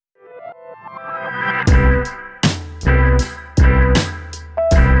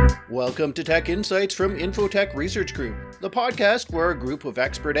Welcome to Tech Insights from Infotech Research Group, the podcast where a group of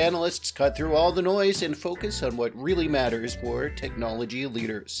expert analysts cut through all the noise and focus on what really matters for technology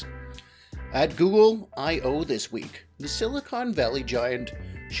leaders. At Google I/O this week, the Silicon Valley giant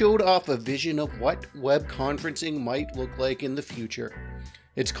showed off a vision of what web conferencing might look like in the future.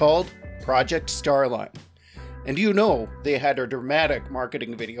 It's called Project Starline. And you know they had a dramatic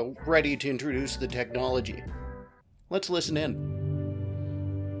marketing video ready to introduce the technology. Let's listen in.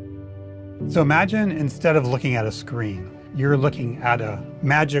 So imagine instead of looking at a screen, you're looking at a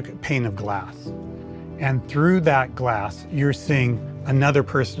magic pane of glass. And through that glass, you're seeing another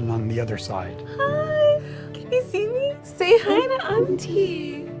person on the other side. Hi, can you see me? Say hi to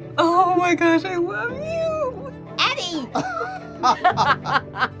Auntie. Oh my gosh, I love you. Eddie!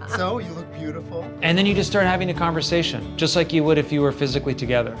 So, you look beautiful. And then you just start having a conversation, just like you would if you were physically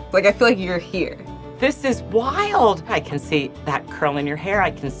together. Like, I feel like you're here. This is wild. I can see that curl in your hair.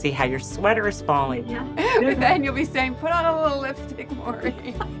 I can see how your sweater is falling. Yeah. But then you'll be saying, put on a little lipstick,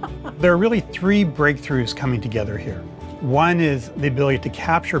 Maury. There are really three breakthroughs coming together here. One is the ability to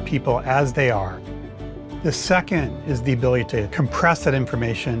capture people as they are. The second is the ability to compress that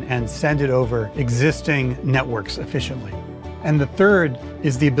information and send it over existing networks efficiently. And the third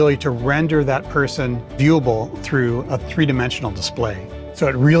is the ability to render that person viewable through a three-dimensional display. So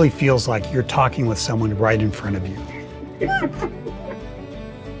it really feels like you're talking with someone right in front of you.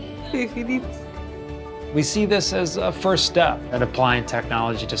 We see this as a first step at applying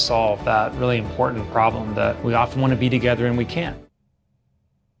technology to solve that really important problem that we often want to be together and we can't.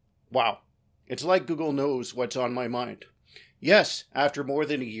 Wow. It's like Google knows what's on my mind. Yes, after more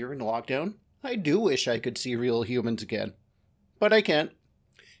than a year in lockdown, I do wish I could see real humans again. But I can't.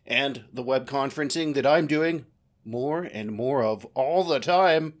 And the web conferencing that I'm doing more and more of all the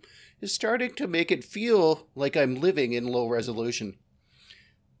time is starting to make it feel like I'm living in low resolution.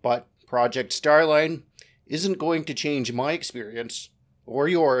 But Project Starline isn't going to change my experience or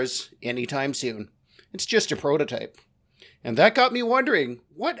yours anytime soon. It's just a prototype. And that got me wondering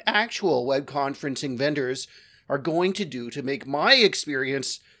what actual web conferencing vendors are going to do to make my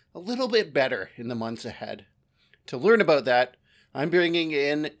experience a little bit better in the months ahead. To learn about that, I'm bringing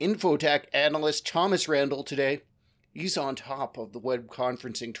in Infotech analyst Thomas Randall today. He's on top of the web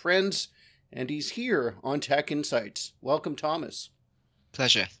conferencing trends, and he's here on Tech Insights. Welcome, Thomas.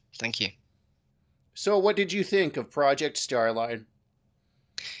 Pleasure. Thank you. So what did you think of Project Starline?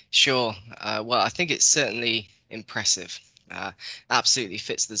 Sure. Well, I think it's certainly impressive. Absolutely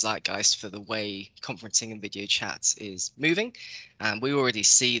fits the zeitgeist for the way conferencing and video chats is moving. We already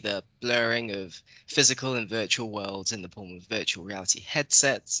see the blurring of physical and virtual worlds in the form of virtual reality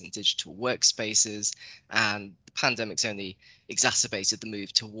headsets and digital workspaces, and the pandemic's only exacerbated the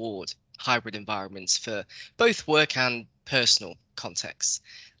move toward hybrid environments for both work and personal contexts.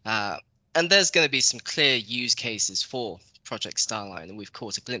 And there's going to be some clear use cases for Project Starline, and we've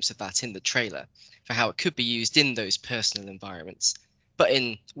caught a glimpse of that in the trailer for how it could be used in those personal environments. But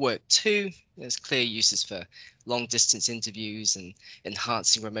in work too, there's clear uses for long distance interviews and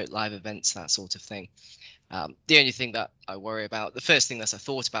enhancing remote live events, that sort of thing. The only thing that I worry about, the first thing that I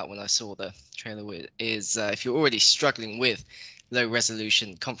thought about when I saw the trailer is if you're already struggling with low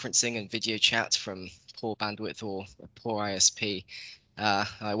resolution conferencing and video chat from poor bandwidth or a poor ISP,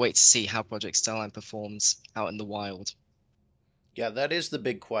 I wait to see how Project Starline performs out in the wild. Yeah, that is the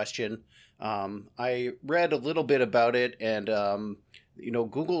big question. I read a little bit about it, and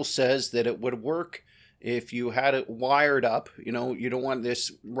Google says that it would work if you had it wired up. You don't want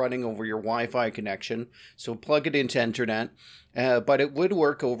this running over your Wi-Fi connection, so plug it into internet. But it would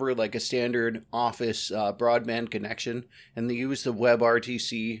work over like a standard office broadband connection, and they use the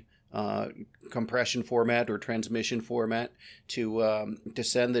WebRTC compression format or transmission format to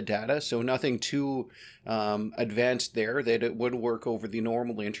send the data. So nothing too advanced there, that it would work over the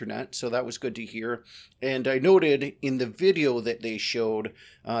normal internet. So that was good to hear. And I noted in the video that they showed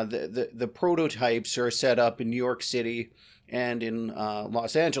the prototypes are set up in New York City and in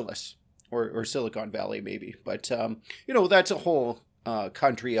Los Angeles or Silicon Valley maybe. But, that's a whole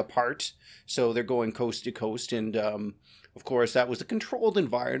country apart. So they're going coast to coast, and of course, that was a controlled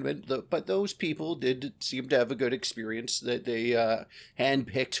environment, but those people did seem to have a good experience that they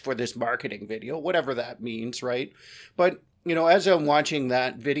handpicked for this marketing video, whatever that means, right? But, as I'm watching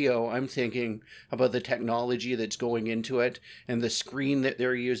that video, I'm thinking about the technology that's going into it and the screen that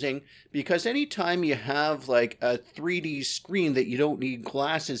they're using, because anytime you have like a 3D screen that you don't need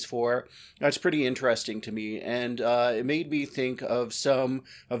glasses for, that's pretty interesting to me. And it made me think of some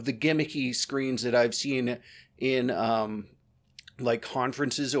of the gimmicky screens that I've seen in like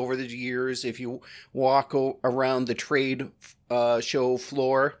conferences over the years. If you walk around the trade show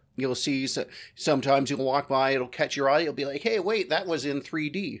floor, You'll see sometimes you'll walk by, it'll catch your eye. You'll be like, hey, wait, that was in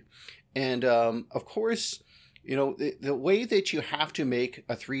 3D. And of course, the way that you have to make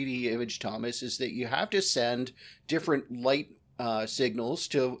a 3D image, Thomas, is that you have to send different light signals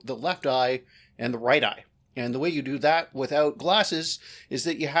to the left eye and the right eye. And the way you do that without glasses is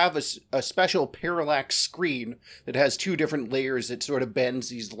that you have a special parallax screen that has two different layers that sort of bends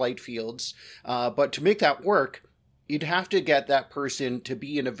these light fields. But to make that work, you'd have to get that person to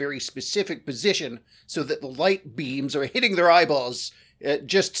be in a very specific position so that the light beams are hitting their eyeballs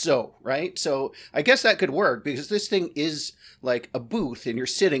just so, right? So I guess that could work because this thing is like a booth and you're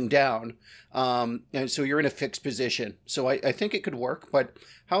sitting down. And so you're in a fixed position. So I think it could work, but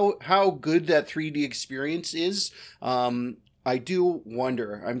how good that 3D experience is, I do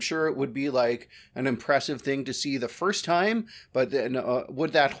wonder. I'm sure it would be like an impressive thing to see the first time, but then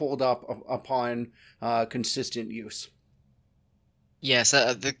would that hold up upon consistent use? Yes,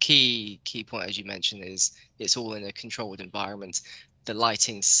 the key point, as you mentioned, is it's all in a controlled environment. The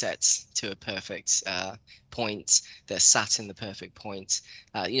lighting's set to a perfect point. They're sat in the perfect point.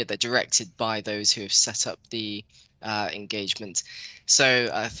 They're directed by those who have set up the engagement. So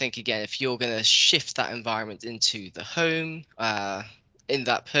I think, again, if you're going to shift that environment into the home, in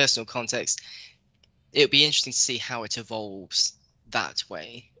that personal context, it would be interesting to see how it evolves that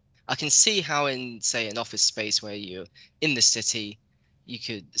way. I can see how in, say, an office space where you're in the city, you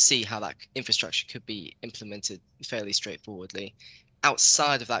could see how that infrastructure could be implemented fairly straightforwardly.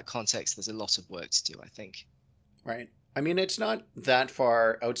 Outside of that context, there's a lot of work to do, I think. Right. I mean, it's not that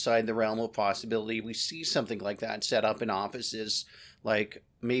far outside the realm of possibility. We see something like that set up in offices, like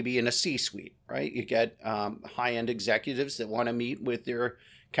maybe in a C-suite, right? You get high-end executives that want to meet with their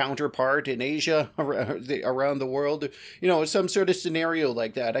counterpart in Asia, around the world, some sort of scenario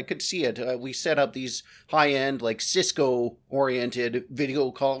like that. I could see it. We set up these high-end, like Cisco-oriented video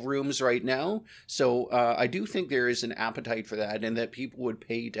call rooms right now. So I do think there is an appetite for that, and that people would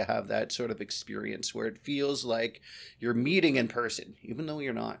pay to have that sort of experience where it feels like you're meeting in person, even though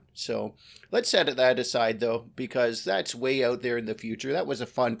you're not. So let's set that aside, though, because that's way out there in the future. That was a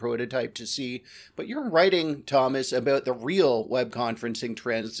fun prototype to see. But you're writing, Thomas, about the real web conferencing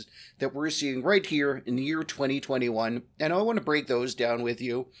trends that we're seeing right here in the year 2021. And I want to break those down with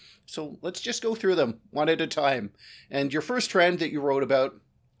you. So let's just go through them one at a time. And your first trend that you wrote about,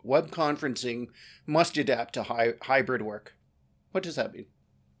 web conferencing must adapt to hybrid work. What does that mean?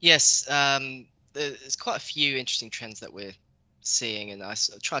 Yes, there's quite a few interesting trends that we're seeing, and I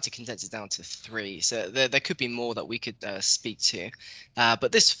tried to condense it down to 3. So there could be more that we could speak to.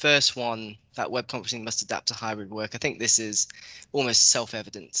 But this first one, that web conferencing must adapt to hybrid work, I think this is almost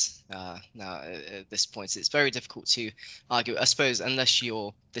self-evident now at this point. It's very difficult to argue, I suppose, unless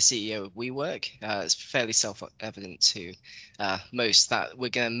you're the CEO of WeWork. It's fairly self-evident to most that we're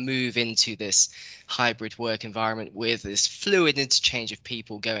going to move into this hybrid work environment with this fluid interchange of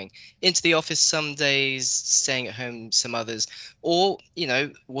people going into the office some days, staying at home some others, or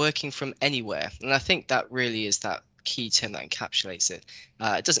working from anywhere. And I think that really is that key term that encapsulates it.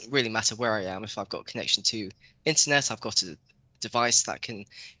 It doesn't really matter where I am. If I've got a connection to internet, I've got a device that can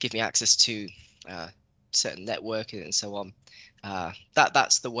give me access to certain network and so on.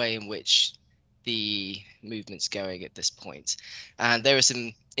 That's the way in which the movement's going at this point. And there are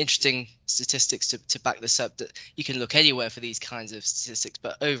some interesting statistics to back this up, that you can look anywhere for these kinds of statistics,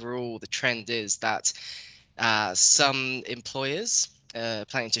 but overall the trend is that some employers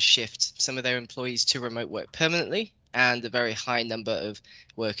planning to shift some of their employees to remote work permanently, and a very high number of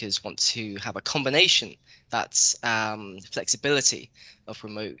workers want to have a combination that's flexibility of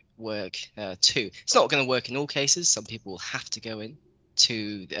remote work too. It's not going to work in all cases. Some people will have to go in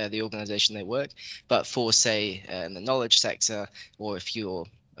to the organization they work, but for, say, in the knowledge sector, or if you're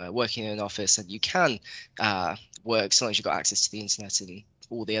working in an office and you can work so long as you've got access to the internet and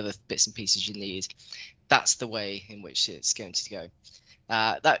all the other bits and pieces you need, that's the way in which it's going to go.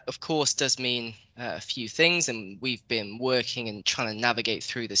 That, of course, does mean a few things, and we've been working and trying to navigate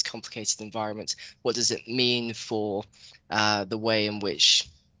through this complicated environment. What does it mean for the way in which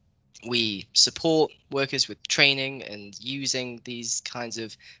we support workers with training and using these kinds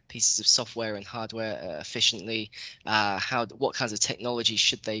of pieces of software and hardware efficiently? What kinds of technology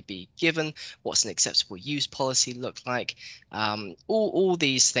should they be given? What's an acceptable use policy look like? All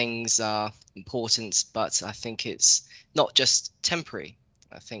these things are important, but I think it's not just temporary.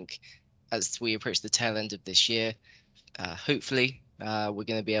 I think as we approach the tail end of this year, hopefully we're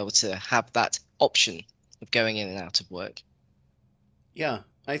going to be able to have that option of going in and out of work. Yeah,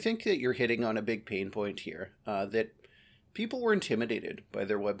 I think that you're hitting on a big pain point here, that people were intimidated by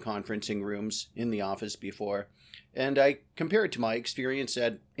their web conferencing rooms in the office before. And I compare it to my experience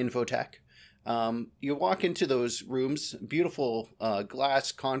at Infotech. You walk into those rooms, beautiful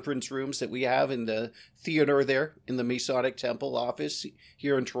glass conference rooms that we have in the theater there in the Masonic Temple office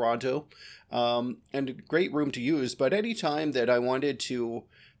here in Toronto, and a great room to use. But anytime that I wanted to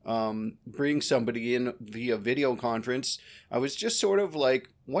bring somebody in via video conference, I was just sort of like,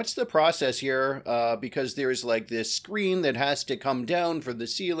 what's the process here? Because there's like this screen that has to come down for the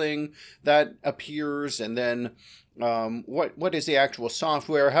ceiling that appears, and then what is the actual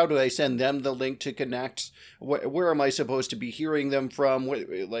software? How do I send them the link to connect? Where am I supposed to be hearing them from?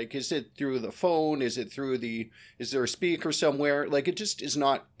 Like, is it through the phone? Is there a speaker somewhere? Like, it just is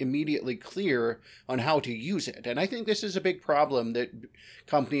not immediately clear on how to use it. And I think this is a big problem that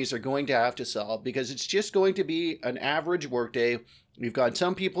companies are going to have to solve, because it's just going to be an average workday. We've got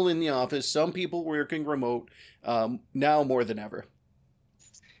some people in the office, some people working remote, now more than ever.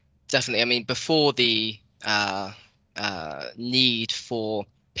 Definitely. I mean, before the need for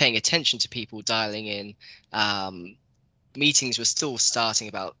paying attention to people dialing in, meetings were still starting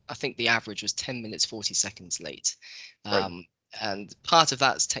about, I think the average was 10 minutes, 40 seconds late. Right. And part of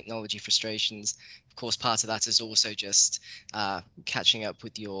that's technology frustrations. Of course, part of that is also just catching up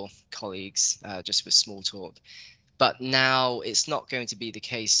with your colleagues just for small talk. But now it's not going to be the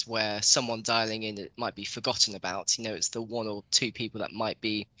case where someone dialing in, it might be forgotten about. It's the one or two people that might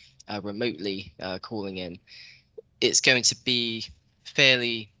be remotely calling in. It's going to be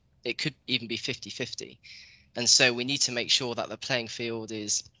it could even be 50-50. And so we need to make sure that the playing field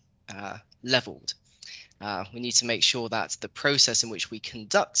is leveled. We need to make sure that the process in which we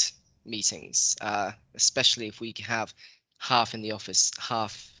conduct meetings, especially if we have half in the office,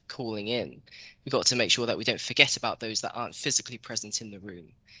 half calling in, we've got to make sure that we don't forget about those that aren't physically present in the room.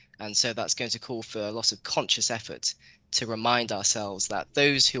 And so that's going to call for a lot of conscious effort to remind ourselves that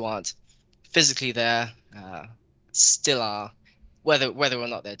those who aren't physically there still are, whether or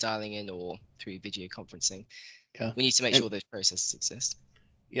not they're dialing in or through video conferencing. Yeah. We need to make sure those processes exist.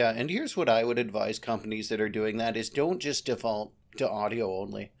 Yeah, and here's what I would advise companies that are doing that is don't just default to audio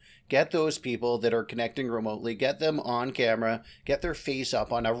only. Get those people that are connecting remotely, get them on camera, get their face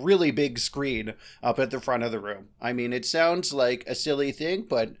up on a really big screen up at the front of the room. I mean, it sounds like a silly thing,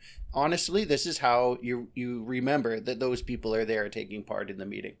 but honestly, this is how you remember that those people are there taking part in the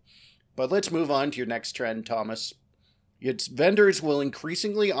meeting. But let's move on to your next trend, Thomas. Its vendors will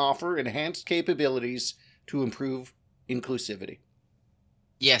increasingly offer enhanced capabilities to improve inclusivity.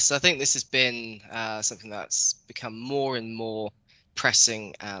 Yes, I think this has been something that's become more and more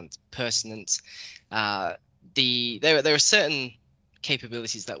pressing and pertinent. There are certain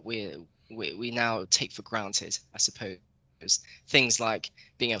capabilities that we now take for granted, I suppose. Things like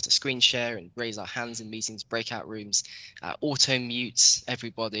being able to screen share and raise our hands in meetings, breakout rooms, auto mute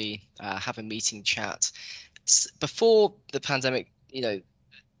everybody, have a meeting chat. Before the pandemic,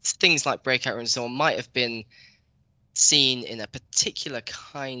 things like breakout rooms and so on might have been seen in a particular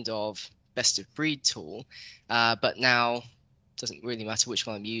kind of best of breed tool, but now it doesn't really matter which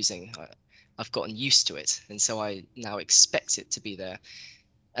one I'm using. I've gotten used to it, and so I now expect it to be there.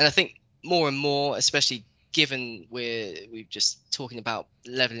 And I think more and more, especially given we're just talking about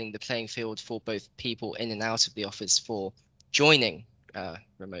leveling the playing field for both people in and out of the office for joining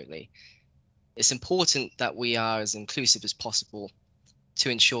remotely, it's important that we are as inclusive as possible to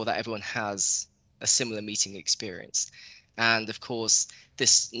ensure that everyone has a similar meeting experience. And of course,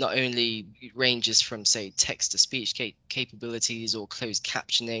 this not only ranges from, say, text-to-speech capabilities or closed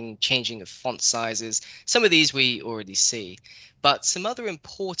captioning, changing of font sizes. Some of these we already see, but some other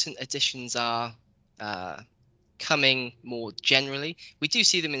important additions are coming more generally. We do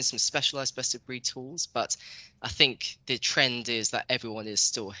see them in some specialized best-of-breed tools, but I think the trend is that everyone is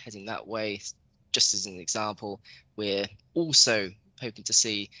still heading that way. Just as an example, we're also hoping to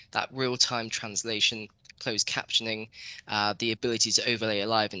see that real-time translation, closed captioning, the ability to overlay a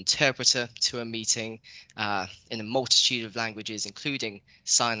live interpreter to a meeting in a multitude of languages, including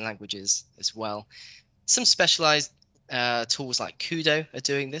sign languages as well. Some specialized tools like Kudo are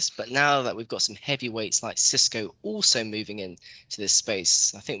doing this, but now that we've got some heavyweights like Cisco also moving into this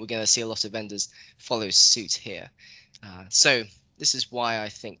space, I think we're going to see a lot of vendors follow suit here. So this is why I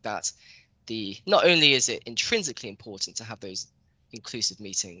think that not only is it intrinsically important to have those inclusive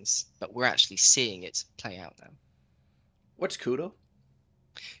meetings, but we're actually seeing it play out now. What's Kudo?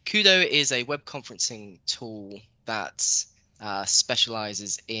 Kudo is a web conferencing tool that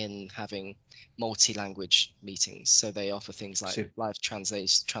specializes in having multi-language meetings. So they offer things like live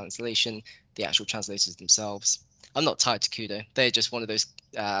translation, the actual translators themselves, I'm not tied to Kudo. They're just one of those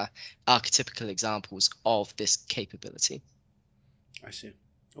archetypical examples of this capability. I see.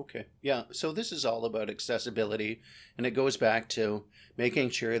 Okay. Yeah. So this is all about accessibility, and it goes back to making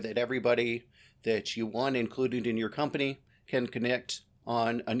sure that everybody that you want included in your company can connect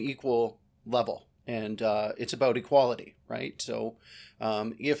on an equal level. And it's about equality, right? So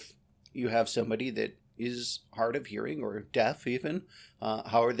if you have somebody that is hard of hearing or deaf even,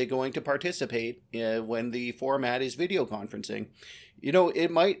 how are they going to participate when the format is video conferencing? It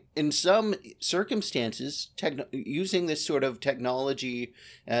might, in some circumstances, using this sort of technology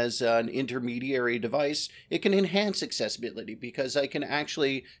as an intermediary device, it can enhance accessibility because I can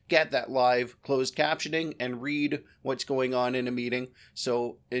actually get that live closed captioning and read what's going on in a meeting.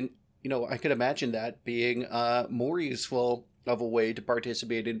 So, I could imagine that being more useful of a way to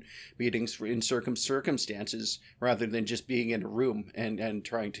participate in meetings in circumstances rather than just being in a room and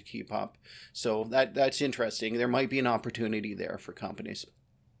trying to keep up. So that's interesting. There might be an opportunity there for companies.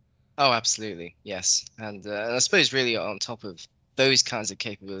 Oh, absolutely. Yes. And I suppose really on top of those kinds of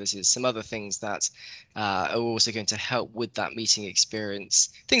capabilities, some other things that are also going to help with that meeting experience,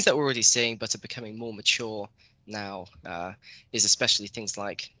 things that we're already seeing but are becoming more mature now, is especially things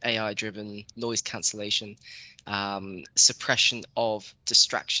like AI-driven noise cancellation, suppression of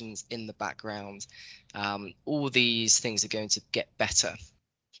distractions in the background. All these things are going to get better.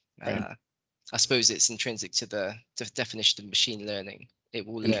 Right. I suppose it's intrinsic to the definition of machine learning. It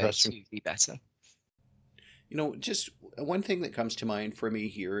will learn to be better. Just one thing that comes to mind for me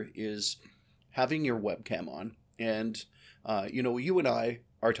here is having your webcam on. And, you and I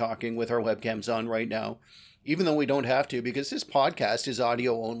are talking with our webcams on right now, even though we don't have to because this podcast is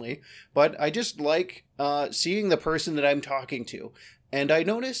audio only. But I just like seeing the person that I'm talking to. And I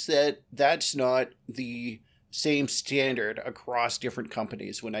notice that that's not the same standard across different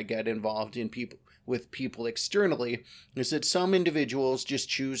companies when I get involved in with people externally, is that some individuals just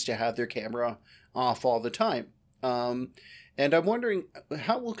choose to have their camera off all the time. And I'm wondering,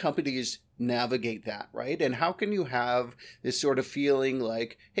 how will companies navigate that, right? And how can you have this sort of feeling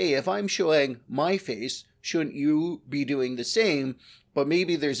like, hey, if I'm showing my face, shouldn't you be doing the same? But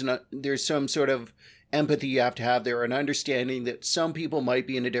maybe there's some sort of empathy you have to have there, and understanding that some people might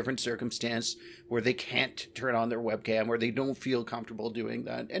be in a different circumstance where they can't turn on their webcam or they don't feel comfortable doing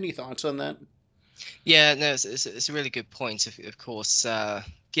that. Any thoughts on that? Yeah, no, it's a really good point. Of course,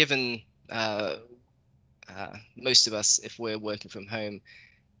 given most of us, if we're working from home,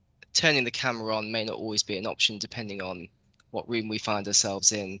 turning the camera on may not always be an option depending on what room we find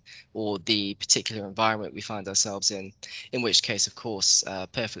ourselves in or the particular environment we find ourselves in which case, of course,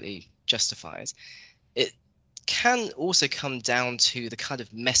 perfectly justified. It can also come down to the kind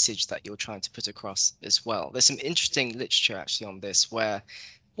of message that you're trying to put across as well. There's some interesting literature actually on this, where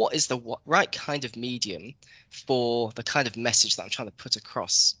what is the right kind of medium for the kind of message that I'm trying to put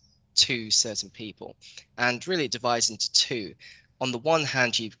across to certain people. And really it divides into two. On the one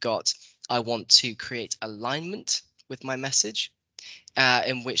hand, you've got, I want to create alignment with my message,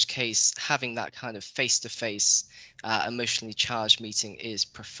 in which case having that kind of face-to-face emotionally charged meeting is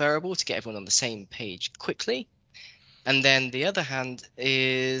preferable to get everyone on the same page quickly. And then the other hand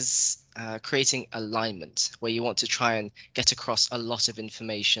is creating alignment, where you want to try and get across a lot of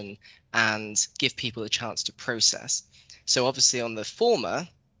information and give people a chance to process. So obviously on the former,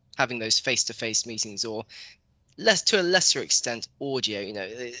 having those face-to-face meetings, or to a lesser extent audio,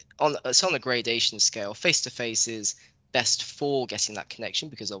 it's on a gradation scale. Face-to-face is best for getting that connection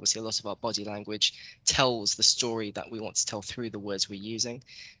because obviously a lot of our body language tells the story that we want to tell through the words we're using.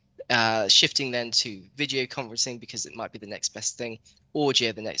 Shifting then to video conferencing because it might be the next best thing,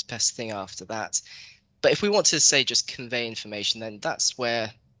 audio the next best thing after that. But if we want to say just convey information, then that's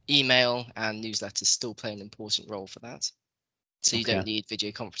where email and newsletters still play an important role for that. So you don't need video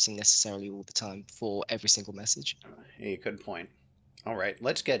conferencing necessarily all the time for every single message. Hey, good point. All right,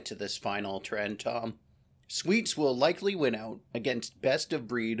 let's get to this final trend, Tom. Suites will likely win out against best of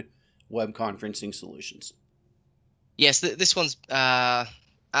breed web conferencing solutions. Yes, this one's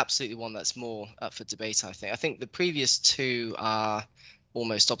absolutely one that's more up for debate, I think. I think the previous two are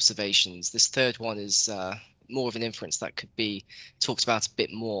almost observations. This third one is more of an inference that could be talked about a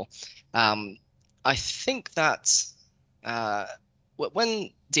bit more. I think that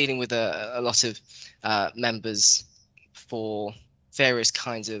when dealing with a lot of members for various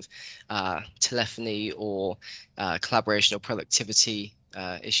kinds of telephony or collaboration or productivity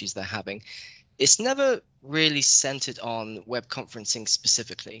issues they're having, it's never really centered on web conferencing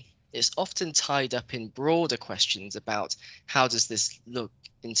specifically. it's often tied up in broader questions about how does this look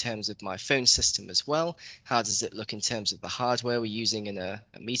in terms of my phone system as well? How does it look in terms of the hardware we're using in a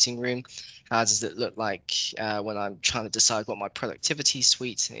meeting room? How does it look like when I'm trying to decide what my productivity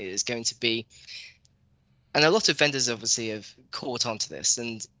suite is going to be? And a lot of vendors obviously have caught on to this.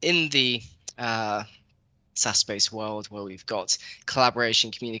 And in the SaaS-based world where we've got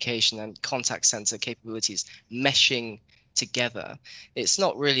collaboration, communication, and contact center capabilities meshing together, it's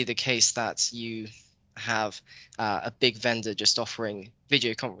not really the case that you have a big vendor just offering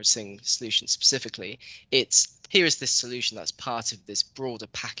video conferencing solutions specifically. It's here is this solution that's part of this broader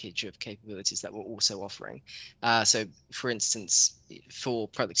package of capabilities that we're also offering. So for instance, for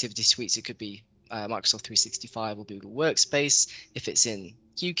productivity suites, it could be Microsoft 365 or Google Workspace. If it's in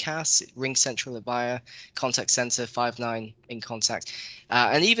UCaaS, RingCentral, Avaya, Contact Center, Five9, InContact,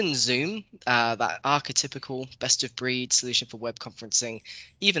 and even Zoom, that archetypical best-of-breed solution for web conferencing,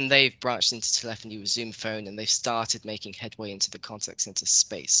 even they've branched into telephony with Zoom Phone, and they've started making headway into the contact center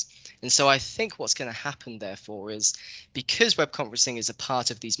space. And so I think what's going to happen, therefore, is because web conferencing is a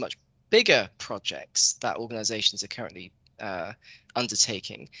part of these much bigger projects that organizations are currently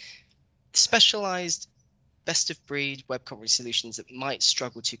undertaking, specialized best-of-breed web conferencing solutions that might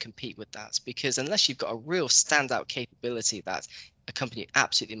struggle to compete with that, because unless you've got a real standout capability that a company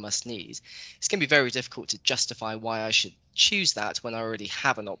absolutely must need, it's going to be very difficult to justify why I should choose that when I already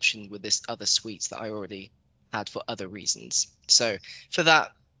have an option with this other suite that I already had for other reasons. So for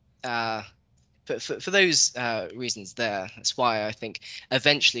that, for those reasons there, that's why I think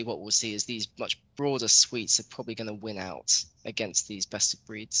eventually what we'll see is these much broader suites are probably going to win out against these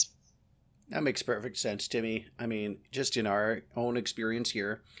best-of-breeds. That makes perfect sense, Timmy. I mean, just in our own experience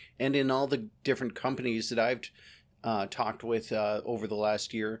here and in all the different companies that I've talked with over the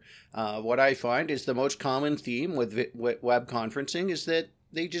last year, what I find is the most common theme with web conferencing is that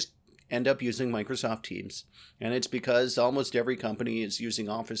they just end up using Microsoft Teams. And it's because almost every company is using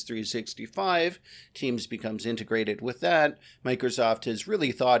Office 365. Teams becomes integrated with that. Microsoft has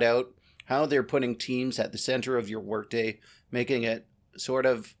really thought out how they're putting Teams at the center of your workday, making it sort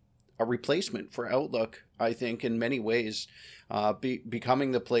of a replacement for Outlook, I think, in many ways,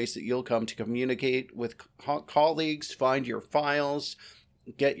 becoming the place that you'll come to communicate with colleagues, find your files,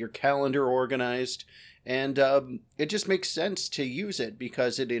 get your calendar organized. And it just makes sense to use it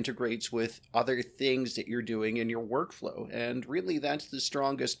because it integrates with other things that you're doing in your workflow. And really, that's the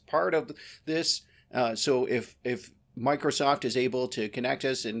strongest part of this. So if Microsoft is able to connect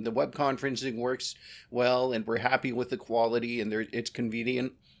us and the web conferencing works well and we're happy with the quality and it's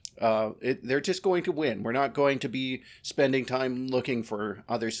convenient, they're just going to win. We're not going to be spending time looking for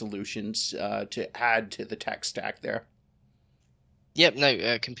other solutions to add to the tech stack there. Yep,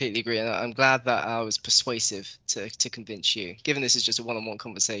 no, completely agree. And I'm glad that I was persuasive to convince you. Given this is just a one-on-one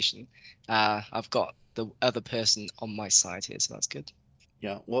conversation, I've got the other person on my side here, so that's good.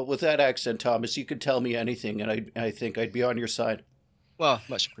 Yeah, well, with that accent, Thomas, you could tell me anything, and I think I'd be on your side. Well,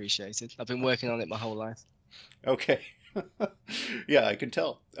 much appreciated. I've been working on it my whole life. Okay. Yeah, I can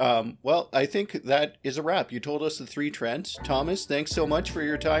tell. Well, I think that is a wrap. You told us the 3 trends. Thomas, thanks so much for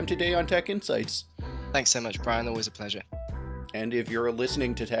your time today on Tech Insights. Thanks so much, Brian. Always a pleasure. And if you're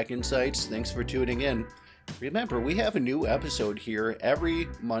listening to Tech Insights, thanks for tuning in. Remember, we have a new episode here every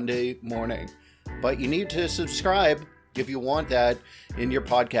Monday morning, but you need to subscribe if you want that in your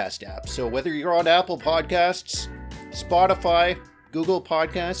podcast app. So whether you're on Apple Podcasts, Spotify, Google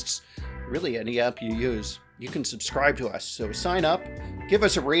Podcasts, really any app you use, you can subscribe to us. So sign up, give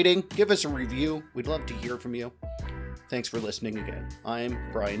us a rating, give us a review. We'd love to hear from you. Thanks for listening again. I'm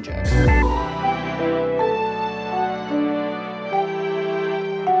Brian Jackson.